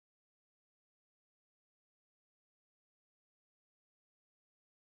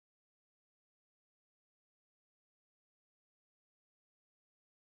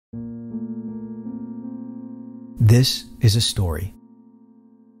This is a story.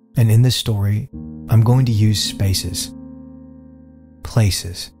 And in this story, I'm going to use spaces,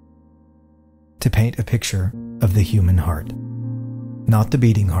 places, to paint a picture of the human heart. Not the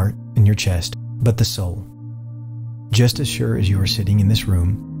beating heart in your chest, but the soul. Just as sure as you are sitting in this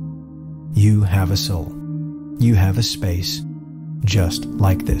room, you have a soul. You have a space just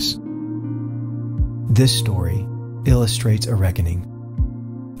like this. This story illustrates a reckoning,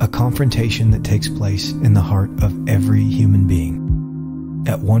 a confrontation that takes place in the heart of every human being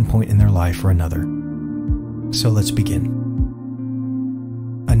at one point in their life or another. So let's begin.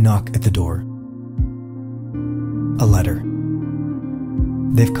 A knock at the door. A letter.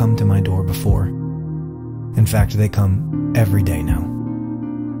 They've come to my door before. In fact, they come every day now.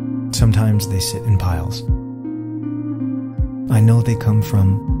 Sometimes they sit in piles. I know they come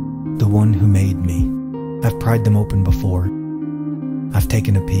from the one who made me. I've pried them open before. I've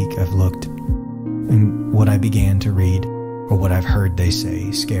taken a peek, I've looked, and what I began to read, or what I've heard they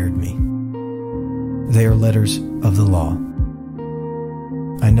say, scared me. They are letters of the law.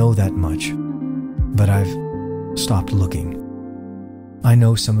 I know that much, but I've stopped looking. I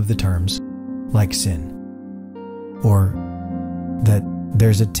know some of the terms, like sin, or that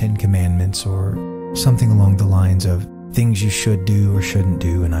there's a 10 Commandments, or something along the lines of things you should do or shouldn't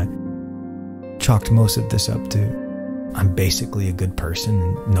do, and I chalked most of this up to I'm basically a good person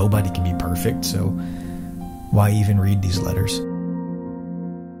and nobody can be perfect, so why even read these letters?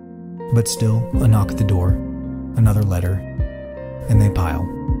 But still, a knock at the door, another letter, and they pile.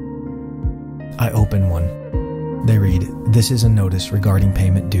 I open one. They read, "This is a notice regarding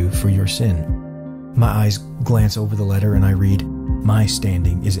payment due for your sin." My eyes glance over the letter and I read, "My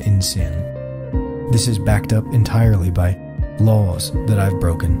standing is in sin." This is backed up entirely by laws that I've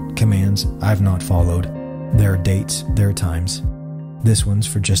broken, commands I've not followed. There are dates, there are times. This one's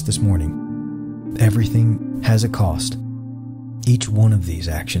for just this morning. Everything has a cost. Each one of these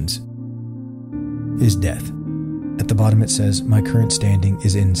actions is death. At the bottom it says, "My current standing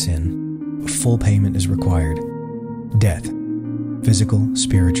is in sin. Full payment is required." Death, physical,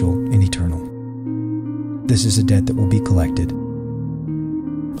 spiritual, and eternal. This is a debt that will be collected.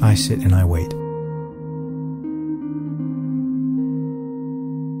 I sit and I wait.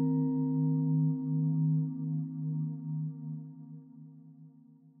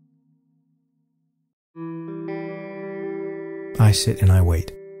 I sit and I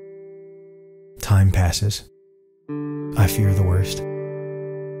wait. Time passes. I fear the worst.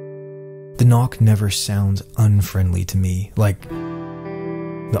 The knock never sounds unfriendly to me, like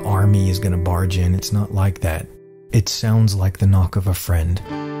the army is gonna barge in. It's not like that. It sounds like the knock of a friend.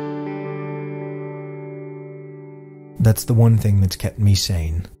 That's the one thing that's kept me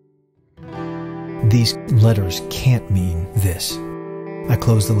sane. These letters can't mean this. I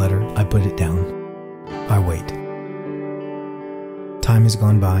close the letter, I put it down. I wait. Time has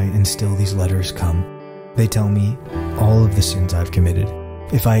gone by and still these letters come. They tell me all of the sins I've committed.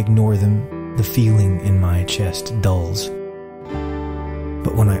 If I ignore them, the feeling in my chest dulls.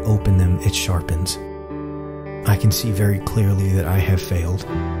 But when I open them, it sharpens. I can see very clearly that I have failed.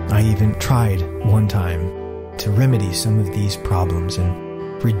 I even tried one time to remedy some of these problems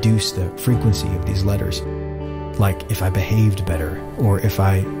and reduce the frequency of these letters. Like if I behaved better, or if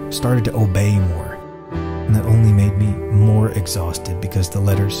I started to obey more. And that only made me more exhausted because the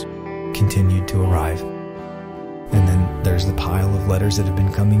letters continued to arrive. And then there's the pile of letters that have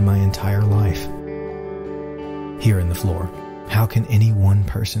been coming my entire life. Here in the floor. How can any one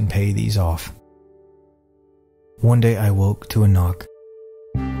person pay these off? One day I woke to a knock.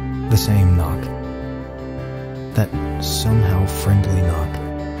 The same knock. That somehow friendly knock.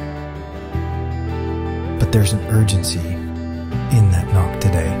 But there's an urgency in that knock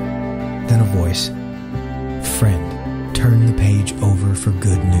today. Then a voice. "Friend, turn the page over for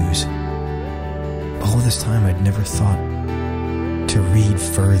good news." All this time I'd never thought to read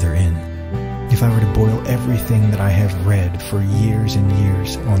further in. If I were to boil everything that I have read for years and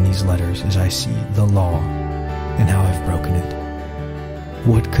years on these letters as I see the law and how I've broken it,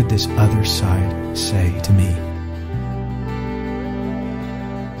 what could this other side say to me?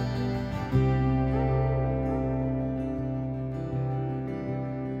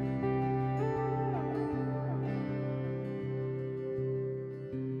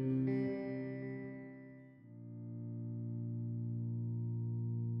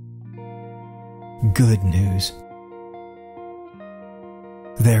 Good news.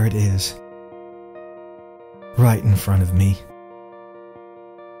 There it is. Right in front of me.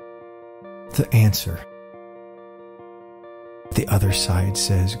 The answer. The other side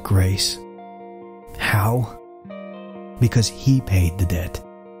says grace. How? Because he paid the debt.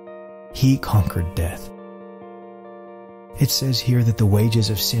 He conquered death. It says here that the wages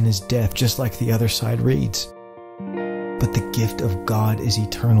of sin is death, just like the other side reads. But the gift of God is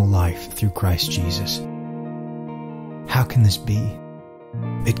eternal life through Christ Jesus. How can this be?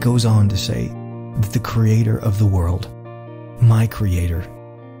 It goes on to say that the Creator of the world, my Creator,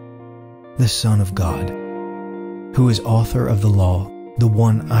 the Son of God, who is author of the law, the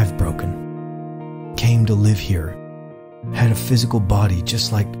one I've broken, came to live here, had a physical body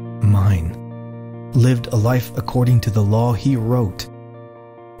just like mine, lived a life according to the law he wrote,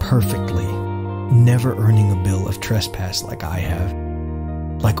 perfectly, never earning a bill of trespass like I have,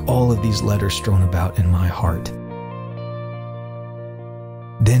 like all of these letters strewn about in my heart.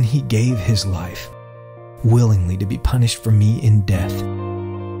 Then he gave his life, willingly to be punished for me in death.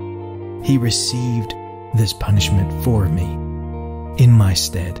 He received this punishment for me, in my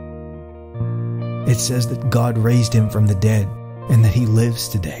stead. It says that God raised him from the dead and that he lives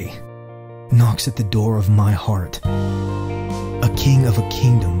today, knocks at the door of my heart, a king of a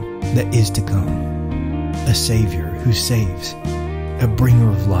kingdom that is to come, a Savior who saves, a bringer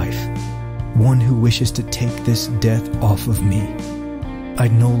of life, one who wishes to take this death off of me.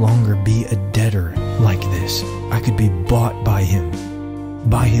 I'd no longer be a debtor like this. I could be bought by him,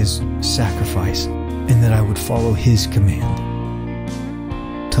 by his sacrifice, and that I would follow his command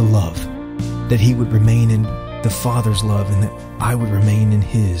to love, that he would remain in the Father's love and that I would remain in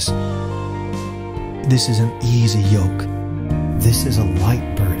his. This is an easy yoke. This is a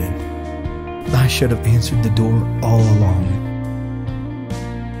light burden. I should have answered the door all along.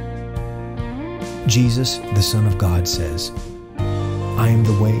 Jesus, the Son of God, says, I am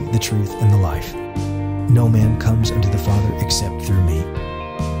the way, the truth, and the life. No man comes unto the Father except through me.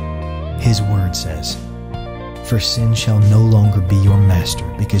 His word says, for sin shall no longer be your master,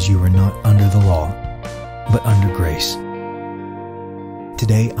 because you are not under the law, but under grace.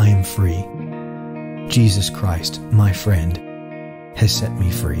 Today I am free. Jesus Christ, my friend, has set me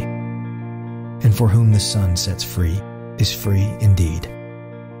free. And for whom the Son sets free is free indeed.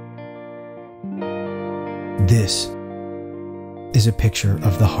 This is a picture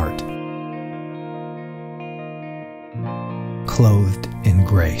of the heart, clothed in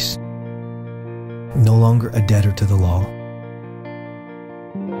grace, no longer a debtor to the law,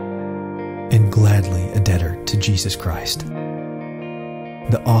 and gladly a debtor to Jesus Christ,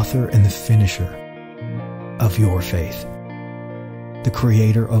 the author and the finisher of your faith, the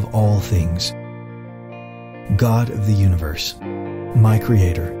Creator of all things, God of the universe, my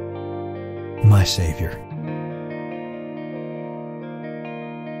Creator, my Savior.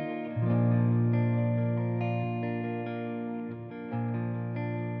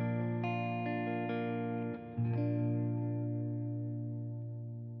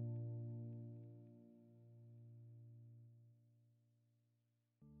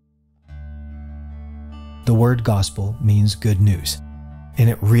 The word gospel means good news, and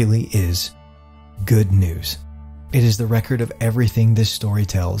it really is good news. It is the record of everything this story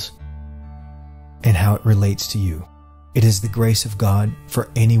tells and how it relates to you. It is the grace of God for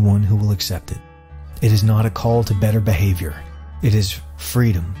anyone who will accept it. It is not a call to better behavior. It is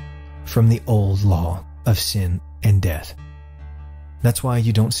freedom from the old law of sin and death. That's why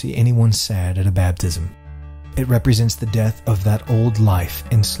you don't see anyone sad at a baptism. It represents the death of that old life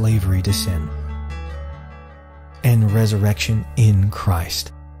in slavery to sin and resurrection in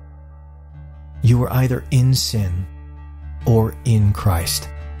Christ. You are either in sin or in Christ.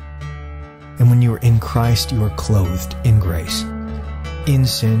 And when you are in Christ, you are clothed in grace. In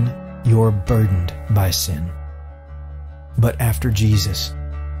sin, you are burdened by sin. But after Jesus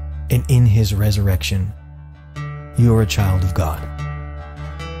and in his resurrection, you are a child of God.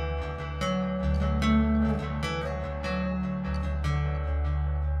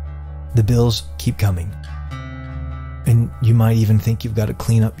 The bills keep coming. And you might even think you've got to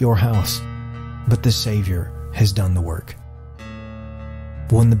clean up your house. But the Savior has done the work.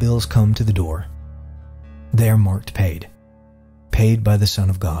 When the bills come to the door, they are marked paid. Paid by the Son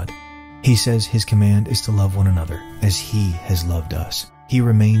of God. He says his command is to love one another as he has loved us. He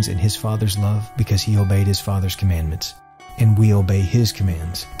remains in his Father's love because he obeyed his Father's commandments. And we obey his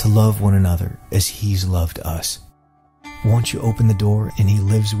commands to love one another as he's loved us. Once you open the door and he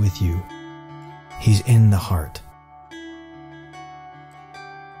lives with you, he's in the heart.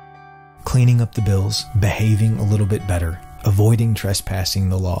 Cleaning up the bills, behaving a little bit better, avoiding trespassing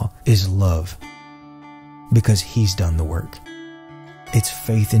the law is love because he's done the work. It's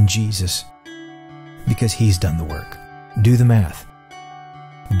faith in Jesus because he's done the work. Do the math.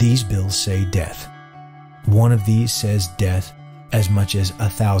 These bills say death. One of these says death as much as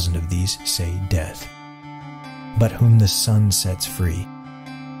 1,000 of these say death. But whom the Son sets free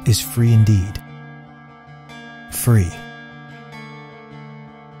is free indeed. Free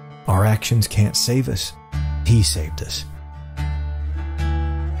Our actions can't save us. He saved us.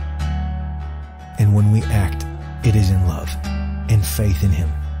 And when we act, it is in love and faith in Him.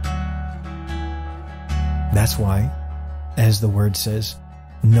 That's why, as the Word says,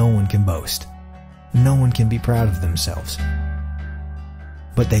 no one can boast. No one can be proud of themselves.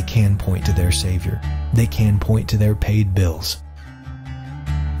 But they can point to their Savior. They can point to their paid bills.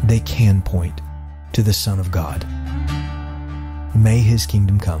 They can point to the Son of God. May His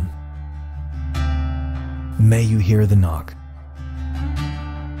kingdom come. May you hear the knock.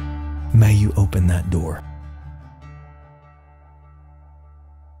 May you open that door.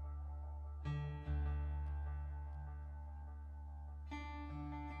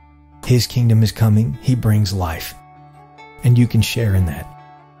 His kingdom is coming. He brings life. And you can share in that.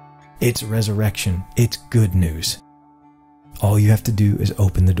 It's resurrection. It's good news. All you have to do is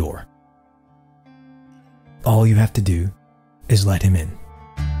open the door. All you have to do is let Him in.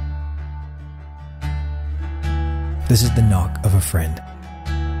 This is the knock of a friend.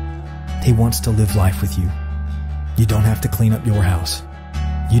 He wants to live life with you. You don't have to clean up your house.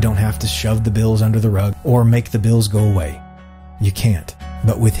 You don't have to shove the bills under the rug or make the bills go away. You can't.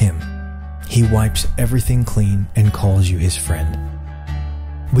 But with Him, He wipes everything clean and calls you His friend.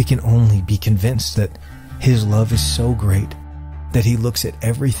 We can only be convinced that His love is so great that He looks at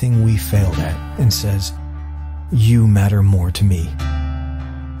everything we failed at and says, "You matter more to me."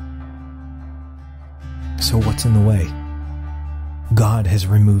 So what's in the way? God has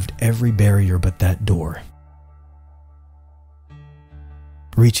removed every barrier but that door.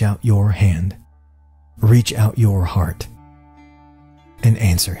 Reach out your hand, reach out your heart, and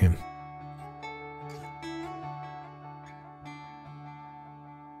answer Him.